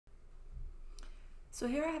So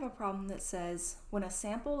here I have a problem that says when a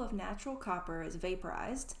sample of natural copper is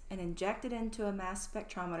vaporized and injected into a mass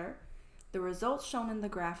spectrometer, the results shown in the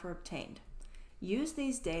graph are obtained. Use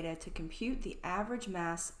these data to compute the average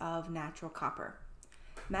mass of natural copper.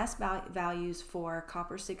 Mass values for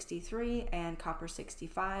copper 63 and copper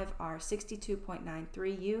 65 are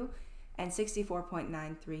 62.93 U and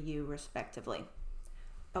 64.93 U respectively.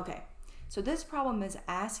 Okay, so this problem is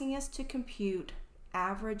asking us to compute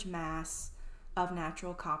average mass of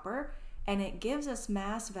natural copper, and it gives us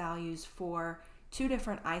mass values for two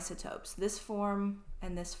different isotopes. This form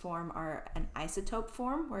and this form are an isotope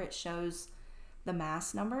form where it shows the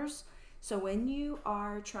mass numbers. So when you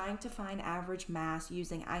are trying to find average mass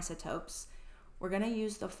using isotopes, we're going to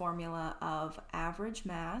use the formula of average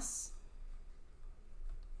mass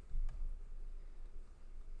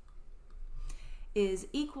is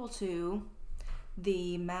equal to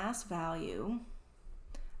the mass value.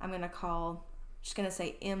 I'm just going to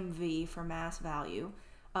say MV for mass value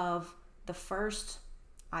of the first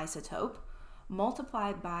isotope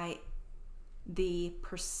multiplied by the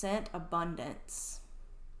percent abundance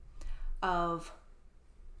of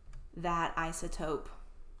that isotope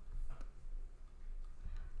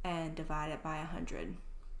and divide it by 100.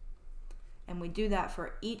 And we do that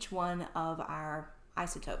for each one of our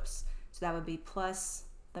isotopes. So that would be plus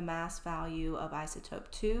the mass value of isotope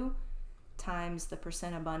 2 times the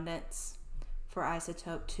percent abundance for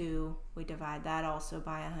isotope 2. We divide that also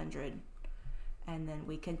by 100. And then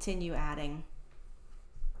we continue adding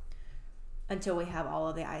until we have all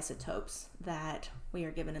of the isotopes that we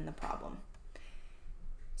are given in the problem.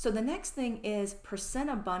 So the next thing is percent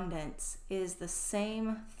abundance is the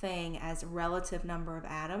same thing as relative number of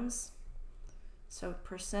atoms. So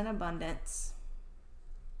percent abundance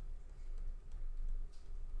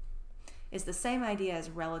is the same idea as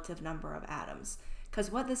relative number of atoms, because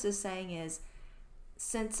what this is saying is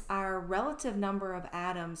since our relative number of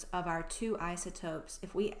atoms of our two isotopes,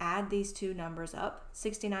 if we add these two numbers up,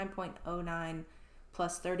 69.09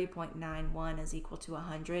 plus 30.91 is equal to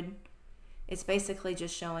 100, it's basically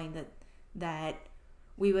just showing that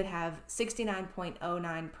we would have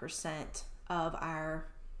 69.09% of our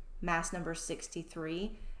mass number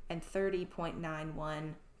 63 and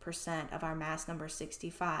 30.91% of our mass number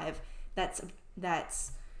 65. That's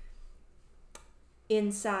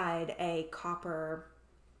inside a copper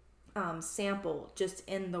sample, just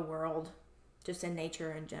in the world, just in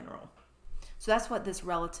nature in general. So that's what this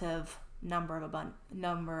relative number of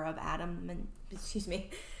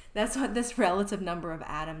that's what this relative number of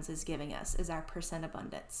atoms is giving us, is our percent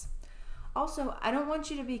abundance. Also, I don't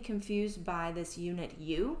want you to be confused by this unit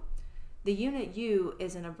U. The unit U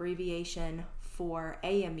is an abbreviation for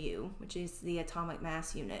AMU, which is the atomic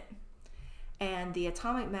mass unit. And the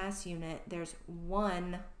atomic mass unit, there's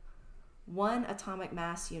one atomic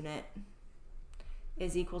mass unit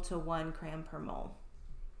is equal to 1 gram per mole.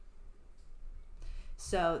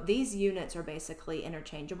 So these units are basically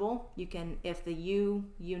interchangeable. You can, if the U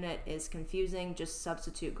unit is confusing, just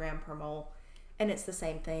substitute gram per mole, and it's the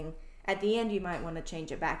same thing. At the end, you might want to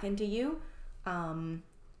change it back into U,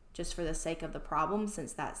 just for the sake of the problem,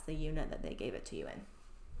 since that's the unit that they gave it to you in.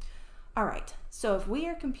 All right, so if we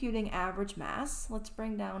are computing average mass, let's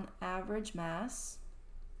bring down average mass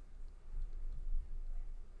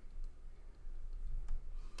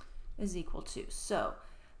is equal to, so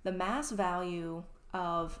the mass value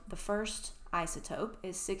of the first isotope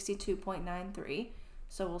is 62.93,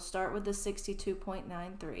 so we'll start with the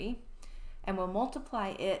 62.93 and we'll multiply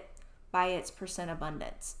it by its percent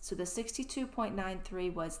abundance. So the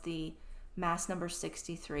 62.93 was the mass number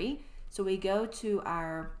 63, so we go to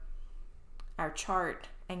our chart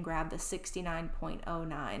and grab the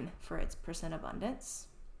 69.09 for its percent abundance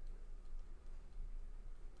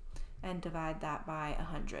and divide that by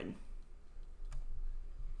 100.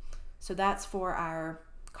 So that's for our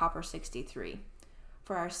copper 63.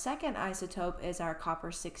 For our second isotope is our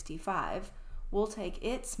copper 65. We'll take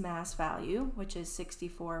its mass value, which is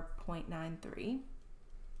 64.93,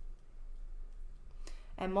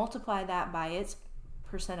 and multiply that by its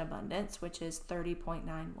percent abundance, which is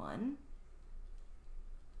 30.91,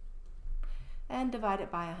 and divide it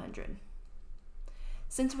by 100.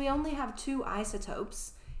 Since we only have two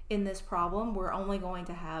isotopes in this problem, we're only going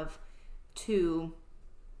to have two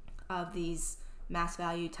of these mass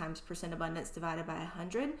value times percent abundance divided by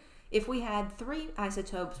 100. If we had three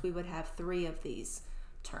isotopes, we would have three of these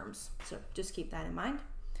terms. So just keep that in mind.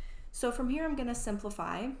 So from here, I'm going to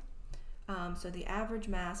simplify. So the average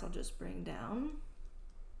mass, I'll just bring down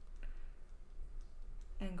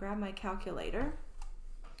and grab my calculator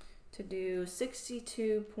to do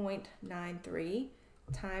 62.93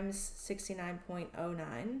 times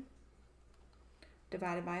 69.09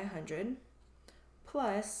 divided by 100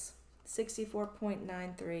 plus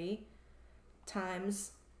 64.93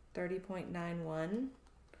 times 30.91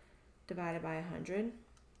 divided by 100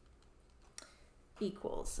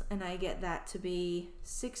 equals, and I get that to be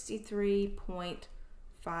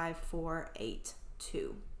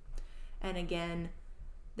 63.5482. And again,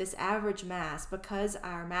 this average mass, because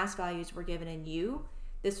our mass values were given in U,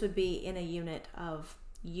 this would be in a unit of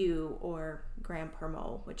U or gram per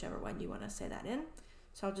mole, whichever one you want to say that in.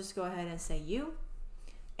 So I'll just go ahead and say U.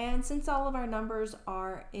 And since all of our numbers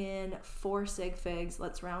are in 4 sig figs,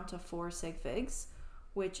 let's round to 4 sig figs,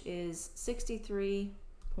 which is 63.55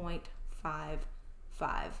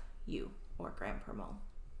 U or gram per mole.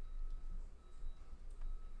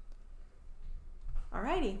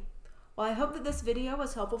 Alrighty. Well, I hope that this video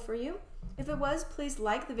was helpful for you. If it was, please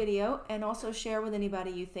like the video and also share with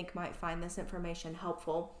anybody you think might find this information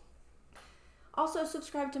helpful. Also,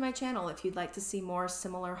 subscribe to my channel if you'd like to see more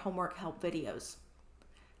similar homework help videos.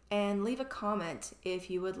 And leave a comment if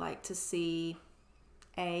you would like to see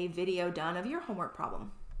a video done of your homework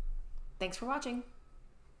problem. Thanks for watching.